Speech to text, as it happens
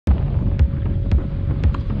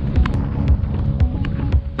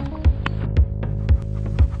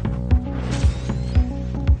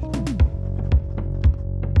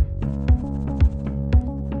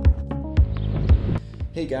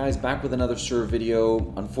Hey guys, back with another serve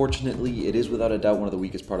video. Unfortunately, it is without a doubt one of the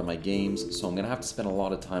weakest part of my games, so I'm gonna have to spend a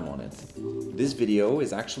lot of time on it. This video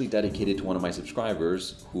is actually dedicated to one of my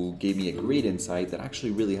subscribers who gave me a great insight that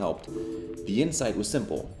actually really helped. The insight was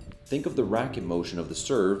simple. Think of the racket motion of the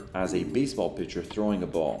serve as a baseball pitcher throwing a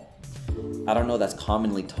ball. I don't know that's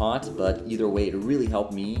commonly taught, but either way it really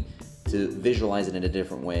helped me to visualize it in a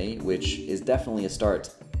different way, which is definitely a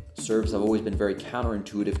start. Serves have always been very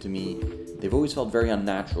counterintuitive to me. They've always felt very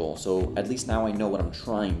unnatural, so at least now I know what I'm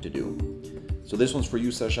trying to do. So this one's for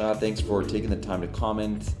you, Sasha. Thanks for taking the time to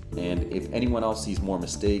comment, and if anyone else sees more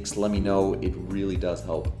mistakes, let me know. It really does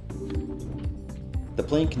help. The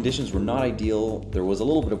playing conditions were not ideal. There was a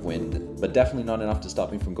little bit of wind, but definitely not enough to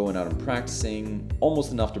stop me from going out and practicing.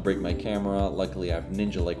 Almost enough to break my camera. Luckily I have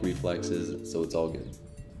ninja-like reflexes, so it's all good.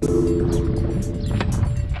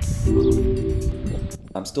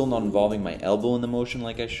 I'm still not involving my elbow in the motion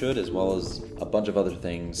like I should, as well as a bunch of other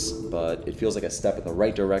things, but it feels like a step in the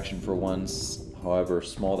right direction for once, however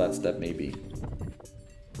small that step may be.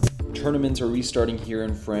 Tournaments are restarting here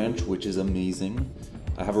in France, which is amazing.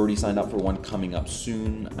 I have already signed up for one coming up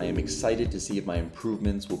soon. I am excited to see if my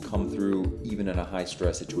improvements will come through even in a high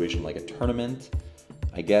stress situation like a tournament.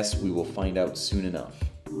 I guess we will find out soon enough.